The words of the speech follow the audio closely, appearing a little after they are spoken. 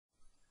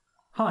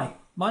Hi,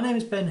 my name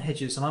is Ben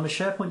Hedges and I'm a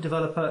SharePoint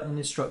developer and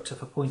instructor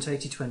for Point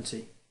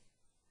 8020.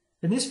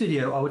 In this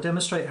video I will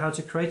demonstrate how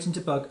to create and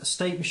debug a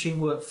state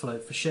machine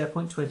workflow for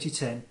SharePoint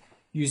 2010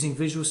 using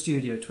Visual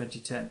Studio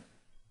 2010.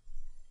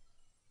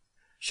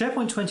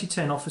 SharePoint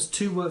 2010 offers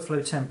two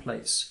workflow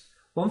templates,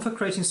 one for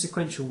creating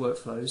sequential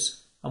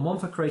workflows and one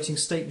for creating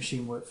state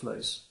machine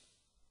workflows.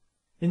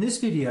 In this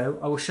video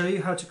I will show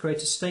you how to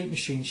create a state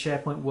machine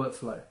SharePoint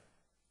workflow.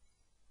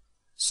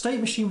 State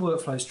machine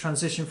workflows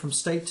transition from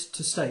state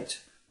to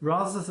state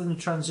rather than the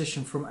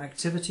transition from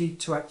activity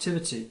to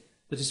activity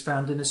that is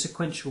found in a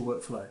sequential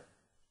workflow.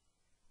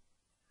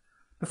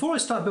 Before I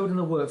start building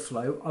the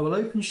workflow, I will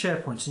open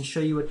SharePoint and show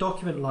you a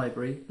document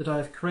library that I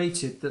have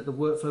created that the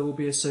workflow will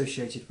be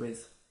associated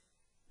with.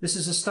 This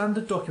is a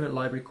standard document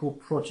library called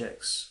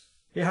Projects.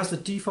 It has the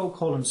default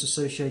columns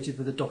associated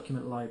with the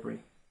document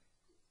library.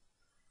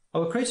 I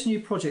will create a new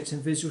project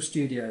in Visual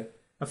Studio,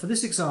 and for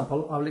this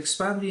example I will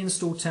expand the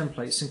install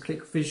templates and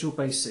click Visual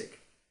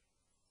Basic.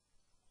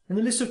 In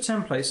the list of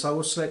templates I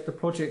will select the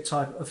project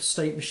type of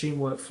State Machine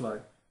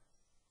Workflow.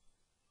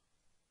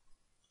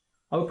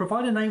 I will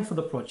provide a name for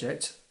the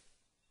project.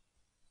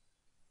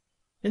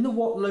 In the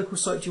What local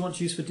site do you want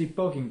to use for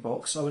debugging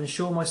box, I will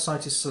ensure my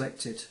site is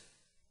selected.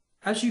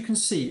 As you can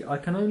see, I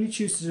can only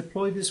choose to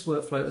deploy this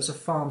workflow as a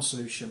farm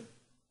solution.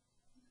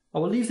 I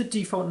will leave the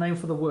default name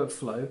for the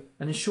workflow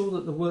and ensure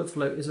that the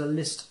workflow is a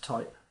list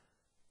type.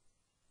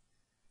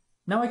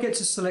 Now I get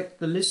to select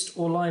the list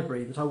or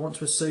library that I want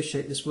to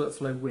associate this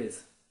workflow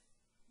with.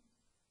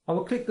 I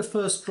will click the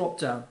first drop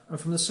down, and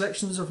from the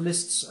selections of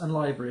lists and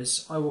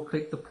libraries I will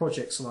click the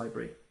Projects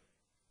library.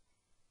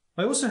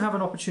 I also have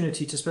an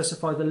opportunity to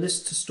specify the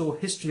list to store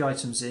history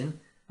items in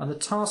and the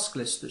task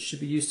list that should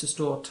be used to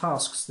store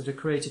tasks that are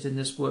created in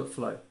this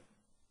workflow.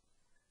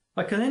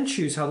 I can then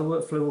choose how the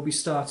workflow will be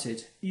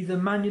started, either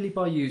manually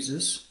by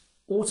users,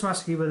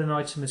 automatically when an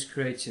item is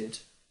created,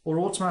 or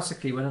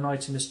automatically when an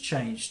item is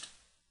changed.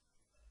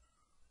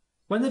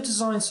 When the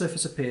design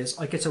surface appears,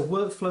 I get a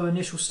workflow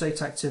initial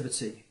state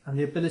activity and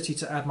the ability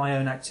to add my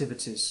own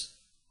activities.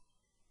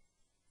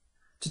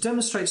 To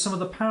demonstrate some of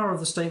the power of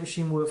the state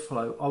machine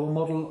workflow, I will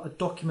model a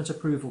document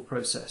approval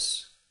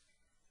process.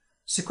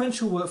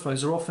 Sequential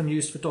workflows are often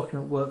used for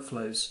document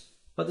workflows,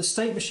 but the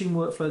state machine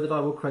workflow that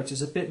I will create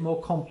is a bit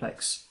more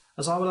complex,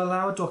 as I will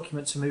allow a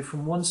document to move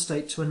from one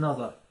state to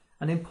another,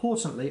 and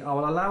importantly, I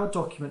will allow a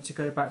document to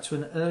go back to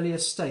an earlier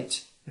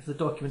state if the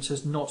document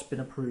has not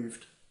been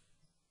approved.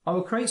 I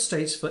will create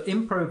states for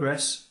In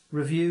Progress,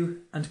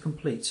 Review and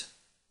Complete.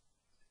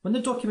 When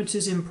the document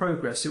is in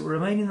progress, it will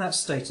remain in that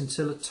state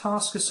until a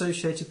task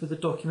associated with the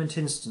document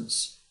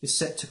instance is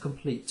set to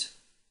complete.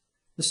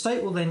 The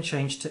state will then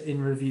change to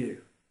In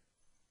Review.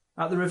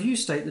 At the review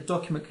state, the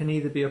document can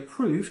either be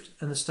approved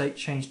and the state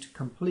changed to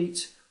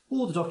complete,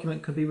 or the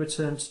document can be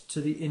returned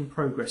to the In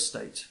Progress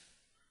state.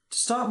 To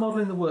start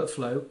modelling the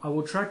workflow, I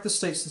will drag the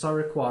states that I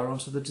require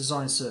onto the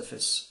design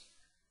surface.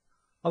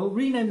 I will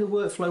rename the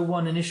Workflow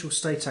 1 initial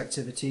state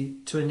activity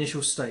to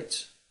Initial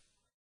State.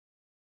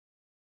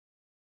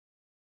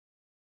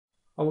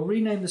 I will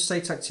rename the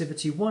State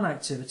Activity 1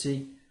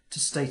 activity to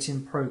State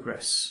in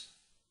Progress.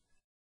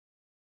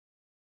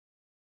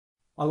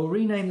 I will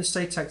rename the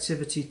State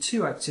Activity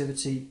 2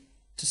 activity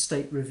to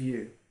State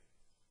Review.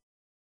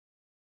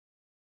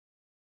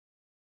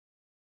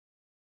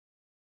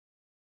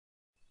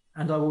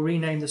 And I will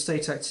rename the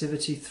State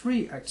Activity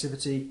 3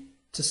 activity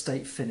to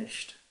State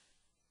Finished.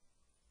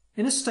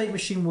 In a state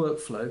machine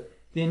workflow,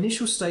 the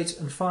initial state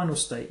and final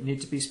state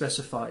need to be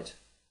specified.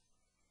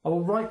 I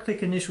will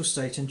right-click Initial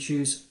State and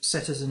choose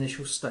Set as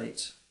Initial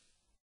State.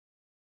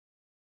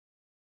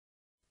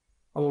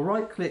 I will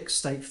right-click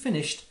State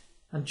Finished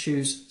and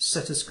choose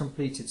Set as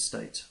Completed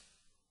State.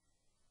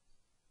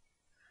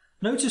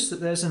 Notice that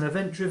there's an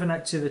event-driven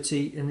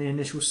activity in the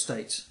initial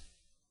state.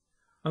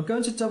 I'm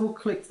going to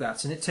double-click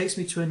that and it takes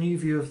me to a new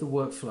view of the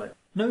workflow.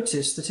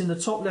 Notice that in the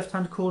top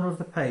left-hand corner of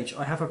the page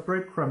I have a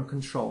breadcrumb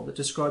control that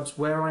describes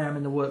where I am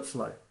in the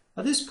workflow.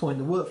 At this point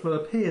the workflow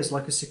appears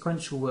like a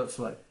sequential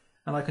workflow,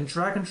 and I can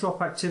drag and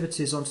drop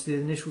activities onto the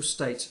initial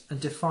state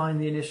and define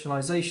the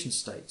initialization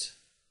state.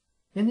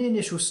 In the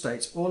initial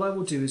state, all I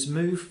will do is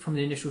move from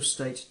the initial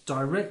state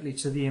directly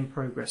to the In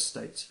Progress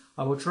state.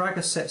 I will drag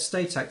a Set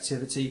State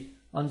activity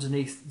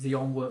underneath the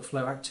On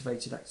Workflow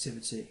Activated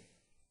activity.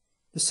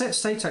 The Set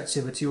State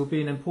activity will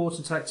be an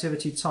important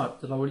activity type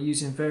that I will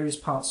use in various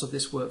parts of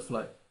this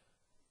workflow.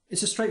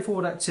 It's a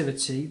straightforward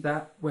activity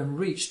that, when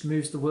reached,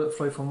 moves the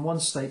workflow from one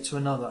state to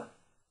another.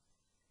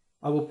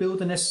 I will build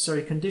the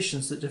necessary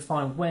conditions that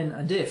define when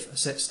and if a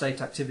Set State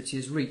activity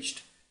is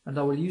reached, and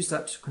I will use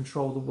that to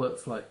control the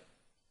workflow.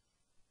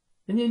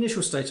 In the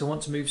initial state I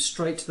want to move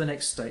straight to the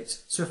next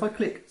state, so if I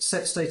click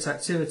Set State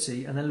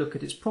Activity and then look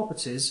at its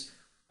properties,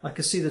 I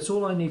can see that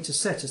all I need to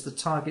set is the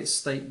target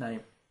state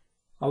name.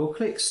 I will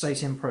click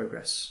State in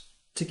Progress.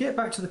 To get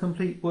back to the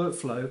complete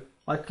workflow,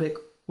 I click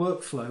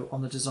Workflow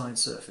on the design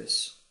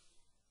surface.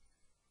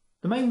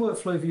 The main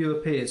workflow view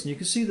appears and you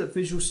can see that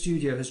Visual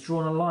Studio has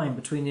drawn a line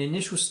between the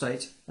initial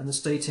state and the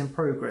state in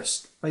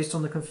progress based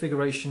on the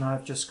configuration I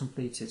have just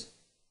completed.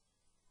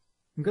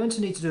 I'm going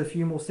to need to do a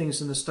few more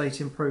things in the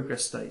state in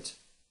progress state.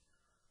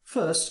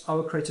 First, I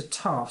will create a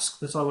task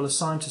that I will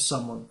assign to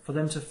someone for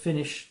them to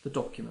finish the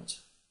document.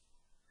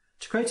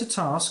 To create a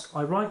task,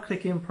 I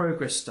right-click in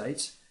progress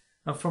state,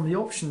 and from the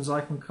options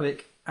I can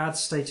click Add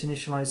State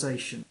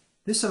Initialization.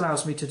 This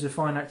allows me to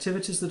define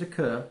activities that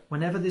occur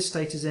whenever this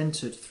state is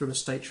entered through a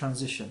state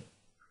transition.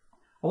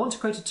 I want to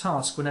create a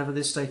task whenever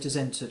this state is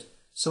entered,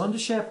 so under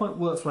SharePoint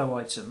workflow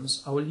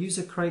items, I will use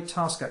the create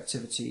task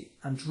activity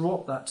and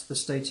drop that to the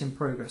state in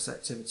progress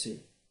activity.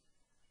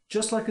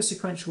 Just like a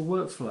sequential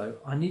workflow,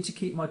 I need to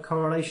keep my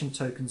correlation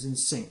tokens in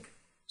sync,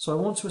 so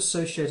I want to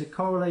associate a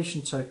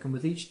correlation token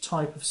with each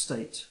type of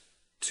state.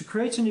 To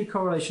create a new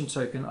correlation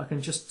token, I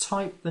can just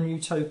type the new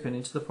token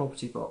into the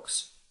property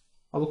box.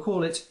 I will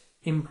call it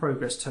in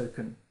progress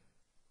token.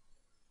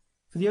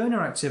 For the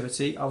owner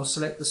activity, I will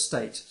select the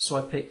state, so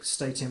I pick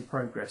state in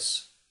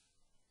progress.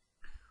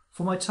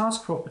 For my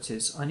task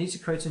properties, I need to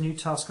create a new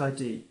task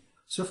ID.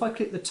 So if I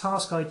click the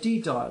task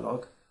ID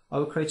dialog, I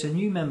will create a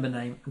new member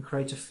name and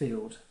create a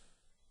field.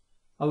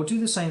 I will do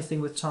the same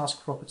thing with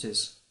task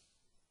properties.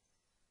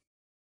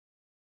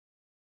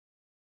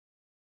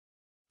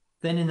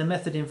 Then in the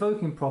method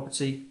invoking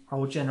property, I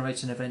will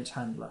generate an event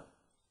handler.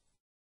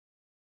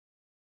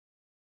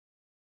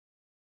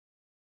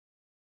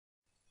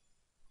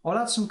 I'll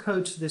add some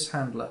code to this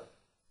handler.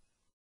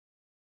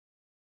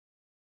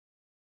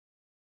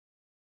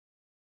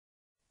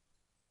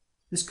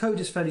 This code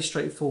is fairly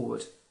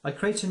straightforward. I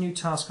create a new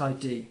task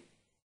ID.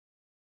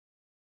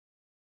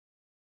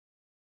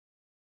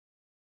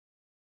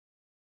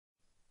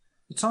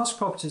 The task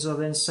properties are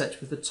then set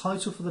with the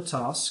title for the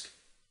task,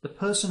 the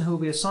person who will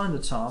be assigned the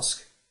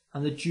task,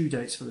 and the due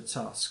dates for the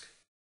task.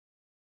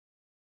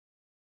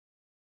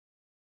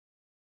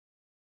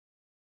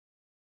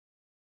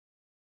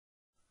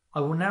 I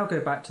will now go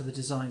back to the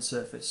design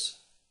surface.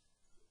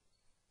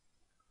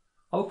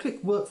 I will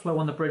click Workflow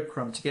on the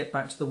breadcrumb to get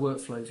back to the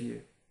workflow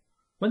view.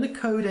 When the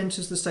code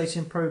enters the state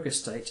in progress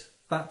state,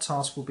 that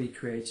task will be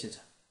created.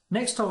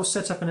 Next, I will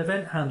set up an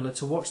event handler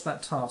to watch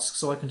that task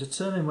so I can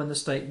determine when the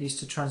state needs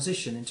to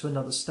transition into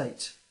another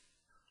state.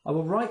 I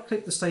will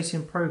right-click the state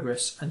in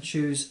progress and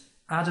choose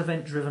Add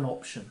Event Driven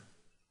option.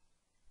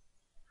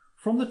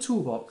 From the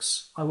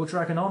toolbox, I will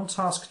drag an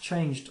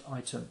onTaskChanged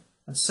item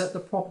and set the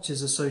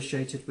properties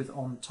associated with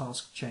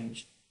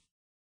onTaskChanged.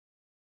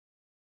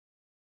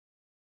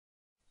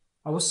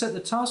 I will set the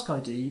task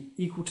ID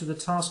equal to the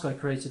task I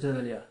created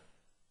earlier.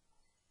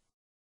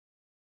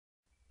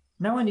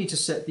 Now I need to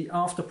set the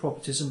after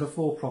properties and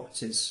before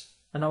properties,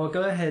 and I will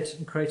go ahead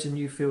and create a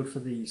new field for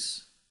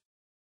these.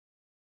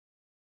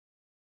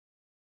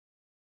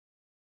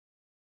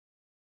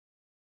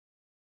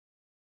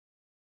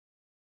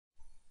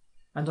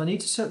 And I need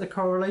to set the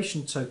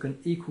correlation token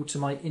equal to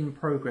my in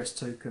progress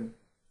token.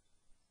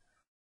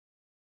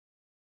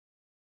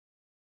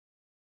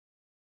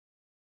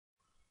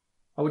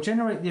 I will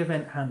generate the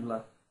event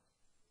handler.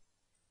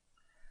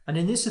 And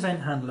in this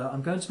event handler,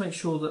 I'm going to make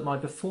sure that my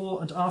before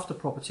and after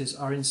properties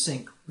are in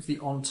sync with the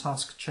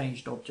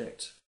onTaskChanged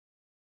object.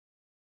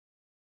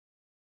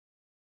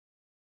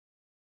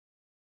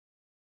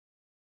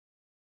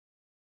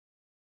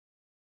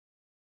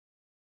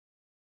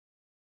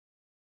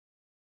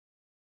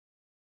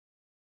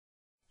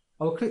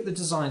 I will click the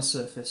design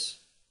surface.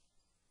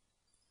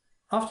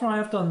 After I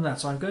have done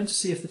that, I'm going to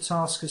see if the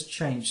task has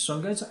changed, so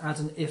I'm going to add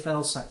an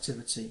if-else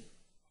activity.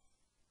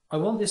 I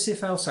want this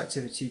if-else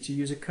activity to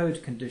use a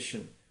code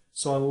condition,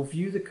 so I will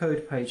view the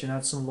code page and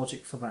add some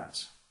logic for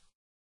that.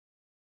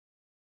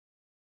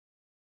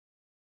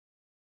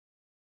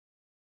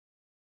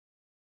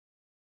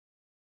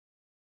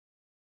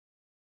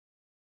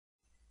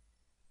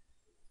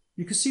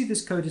 You can see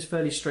this code is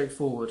fairly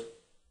straightforward.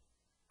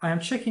 I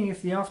am checking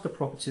if the after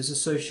properties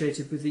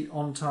associated with the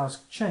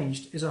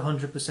onTaskChanged is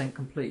 100%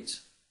 complete.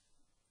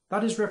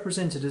 That is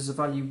represented as the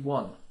value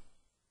 1.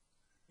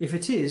 If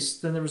it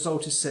is, then the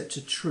result is set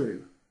to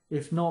true.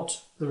 If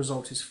not, the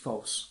result is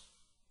false.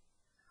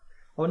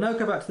 I will now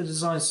go back to the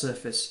design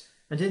surface,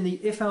 and in the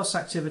if-else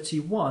activity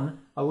 1,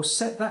 I will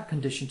set that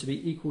condition to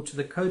be equal to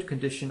the code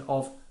condition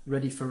of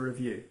ready for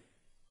review.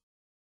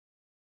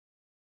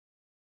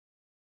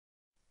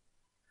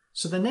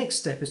 So the next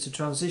step is to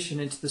transition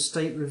into the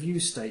state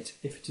review state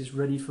if it is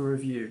ready for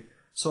review.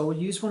 So I will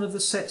use one of the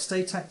set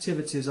state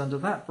activities under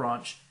that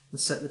branch and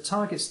set the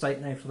target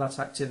state name for that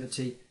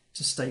activity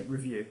to state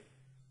review.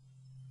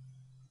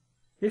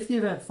 If the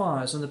event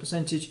fires and the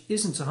percentage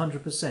isn't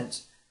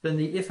 100%, then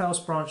the if-else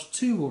branch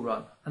 2 will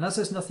run, and as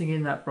there's nothing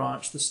in that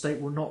branch, the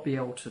state will not be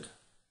altered.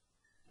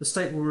 The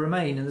state will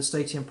remain in the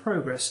state in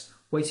progress,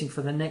 waiting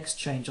for the next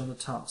change on the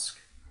task.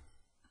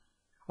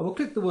 I will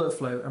click the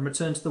workflow and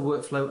return to the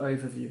workflow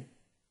overview.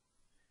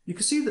 You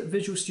can see that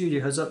Visual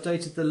Studio has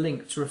updated the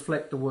link to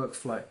reflect the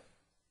workflow.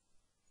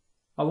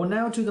 I will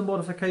now do the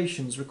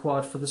modifications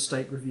required for the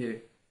state review.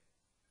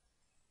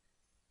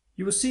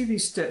 You will see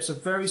these steps are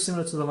very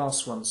similar to the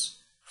last ones.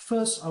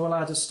 First, I will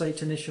add a state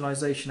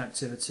initialization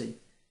activity,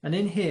 and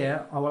in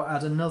here I will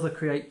add another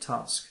create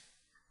task.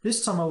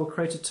 This time I will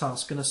create a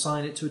task and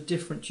assign it to a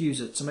different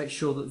user to make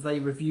sure that they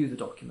review the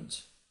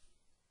document.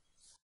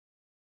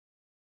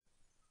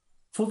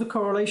 For the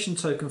correlation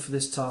token for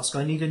this task,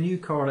 I need a new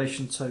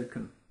correlation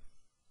token.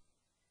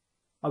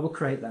 I will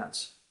create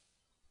that.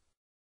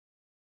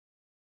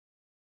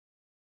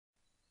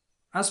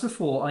 As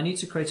before, I need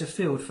to create a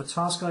field for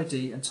task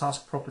ID and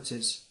task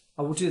properties.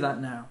 I will do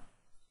that now.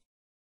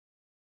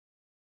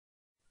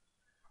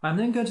 I am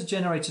then going to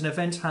generate an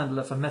event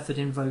handler for method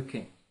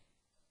invoking.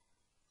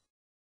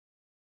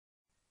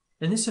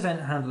 In this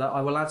event handler,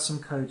 I will add some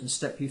code and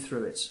step you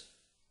through it.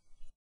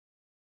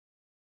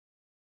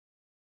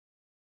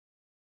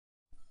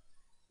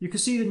 You can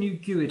see the new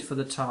GUID for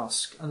the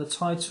task and the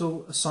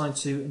title, assigned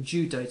to and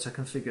due date are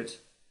configured.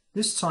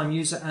 This time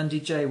user Andy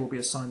J will be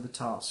assigned the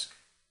task.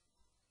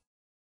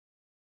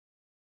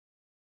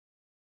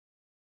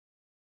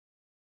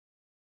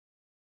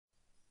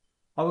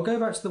 I will go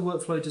back to the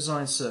workflow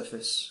design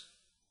surface.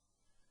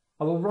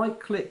 I will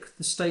right-click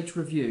the state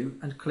review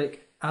and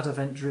click Add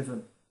Event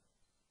Driven.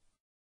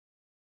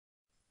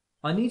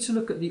 I need to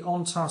look at the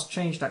on-task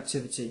changed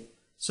activity,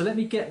 so let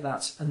me get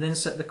that and then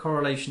set the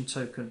correlation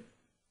token.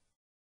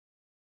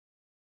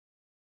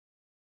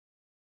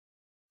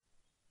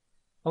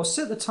 I'll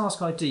set the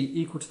task ID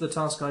equal to the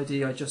task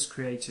ID I just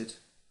created.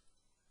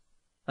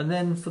 And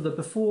then for the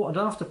before and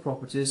after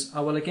properties,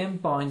 I will again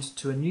bind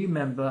to a new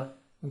member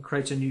and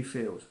create a new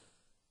field.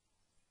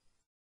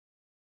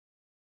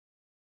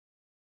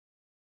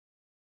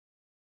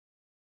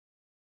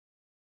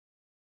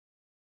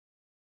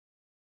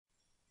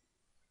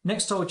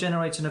 Next I will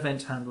generate an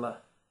event handler,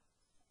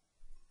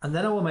 and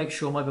then I will make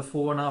sure my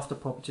before and after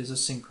properties are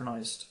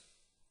synchronized.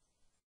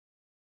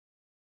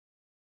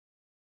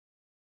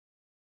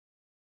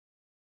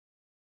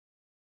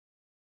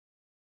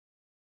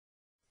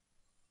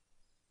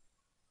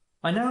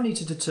 I now need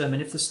to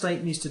determine if the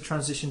state needs to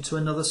transition to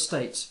another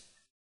state.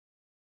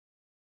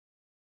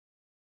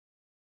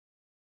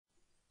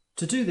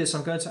 To do this,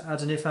 I'm going to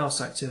add an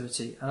if-else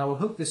activity, and I will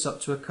hook this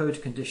up to a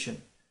code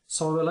condition.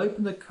 So I will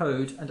open the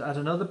code and add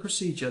another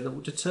procedure that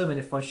will determine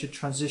if I should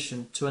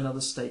transition to another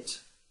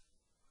state.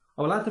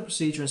 I will add the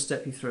procedure and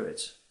step you through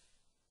it.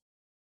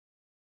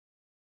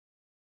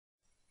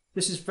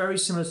 This is very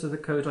similar to the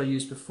code I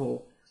used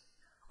before.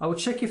 I will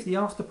check if the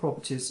after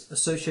properties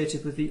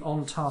associated with the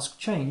on task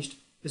changed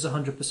is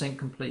 100%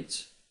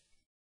 complete.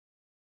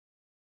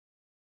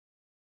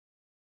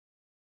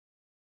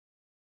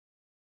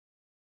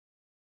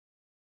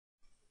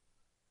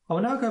 I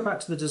will now go back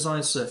to the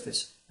design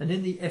surface, and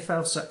in the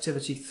if-else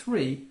activity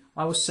 3,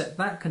 I will set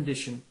that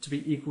condition to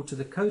be equal to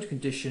the code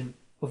condition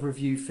of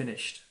review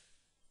finished.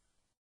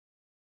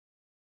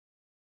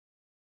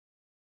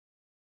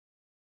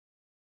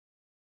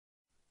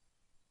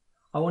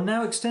 I will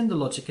now extend the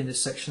logic in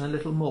this section a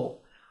little more.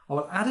 I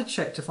will add a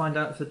check to find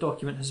out if the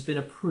document has been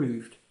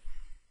approved.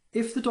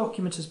 If the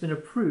document has been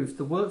approved,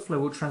 the workflow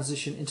will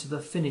transition into the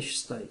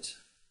finished state.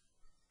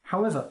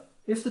 However,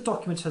 if the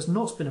document has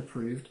not been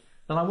approved,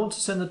 then I want to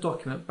send the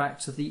document back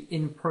to the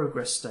in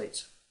progress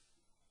state.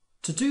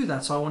 To do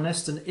that, I will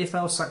nest an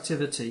if-else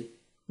activity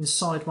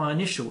inside my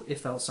initial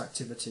if-else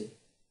activity.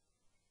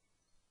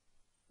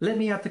 Let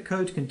me add the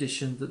code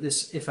condition that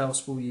this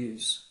if-else will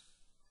use.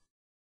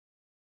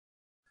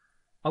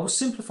 I will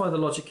simplify the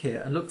logic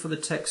here and look for the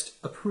text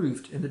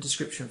approved in the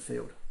description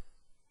field.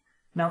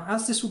 Now,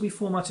 as this will be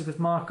formatted with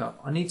markup,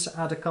 I need to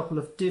add a couple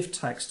of div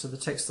tags to the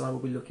text that I will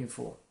be looking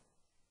for.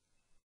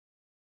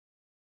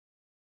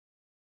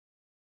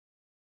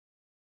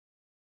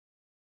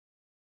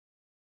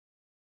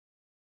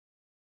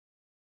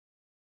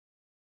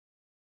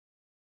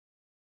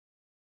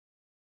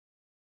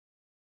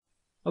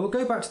 I will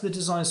go back to the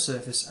design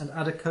surface and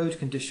add a code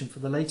condition for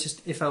the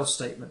latest if-else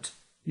statement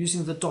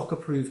using the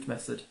docApproved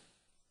method.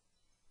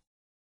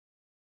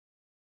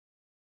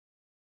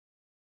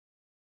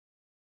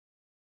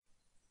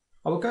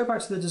 I will go back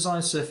to the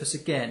design surface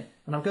again,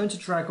 and I'm going to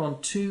drag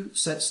on two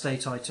set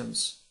state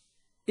items.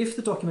 If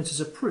the document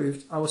is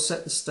approved, I will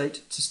set the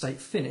state to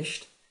state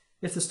finished.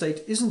 If the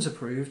state isn't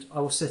approved, I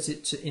will set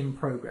it to in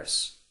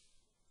progress.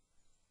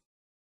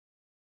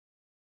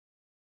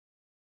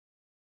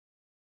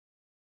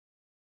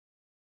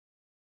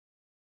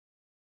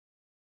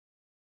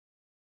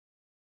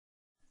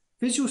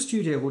 Visual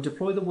Studio will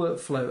deploy the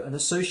workflow and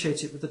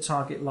associate it with the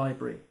target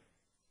library.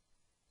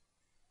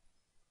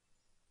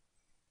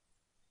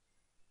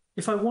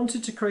 If I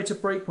wanted to create a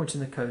breakpoint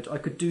in the code, I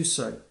could do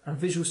so, and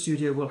Visual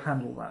Studio will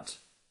handle that.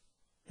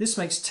 This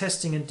makes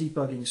testing and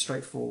debugging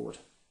straightforward.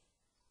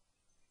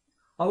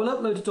 I will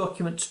upload a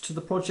document to the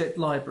project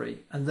library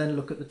and then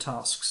look at the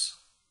tasks.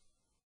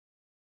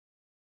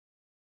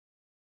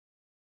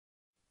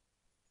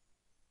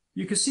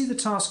 You can see the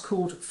task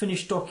called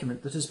Finish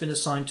Document that has been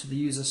assigned to the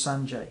user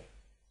Sanjay.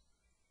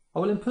 I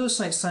will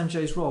impersonate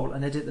Sanjay's role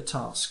and edit the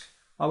task.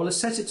 I will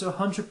set it to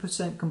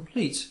 100%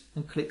 complete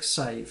and click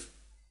Save.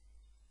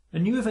 A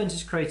new event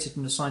is created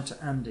and assigned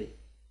to Andy.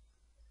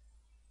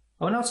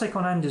 I will now take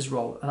on Andy's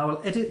role and I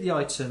will edit the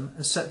item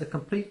and set the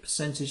complete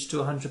percentage to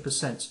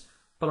 100%,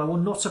 but I will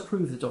not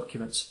approve the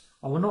document.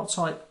 I will not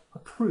type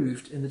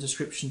approved in the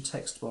description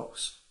text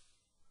box.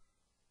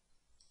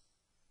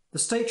 The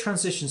state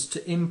transitions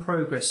to in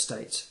progress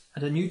state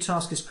and a new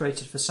task is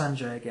created for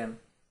Sanjay again.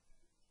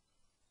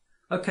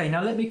 Okay,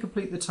 now let me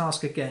complete the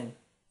task again.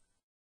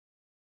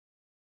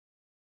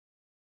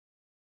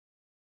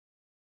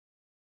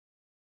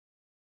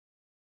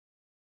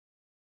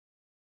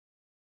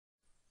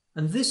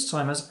 And this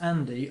time as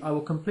Andy, I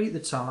will complete the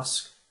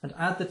task and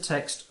add the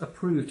text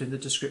approved in the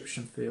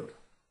description field.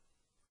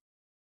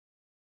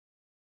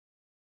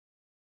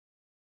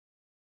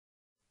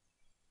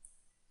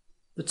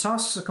 The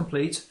tasks are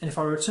complete, and if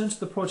I return to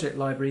the project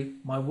library,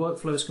 my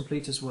workflow is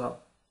complete as well.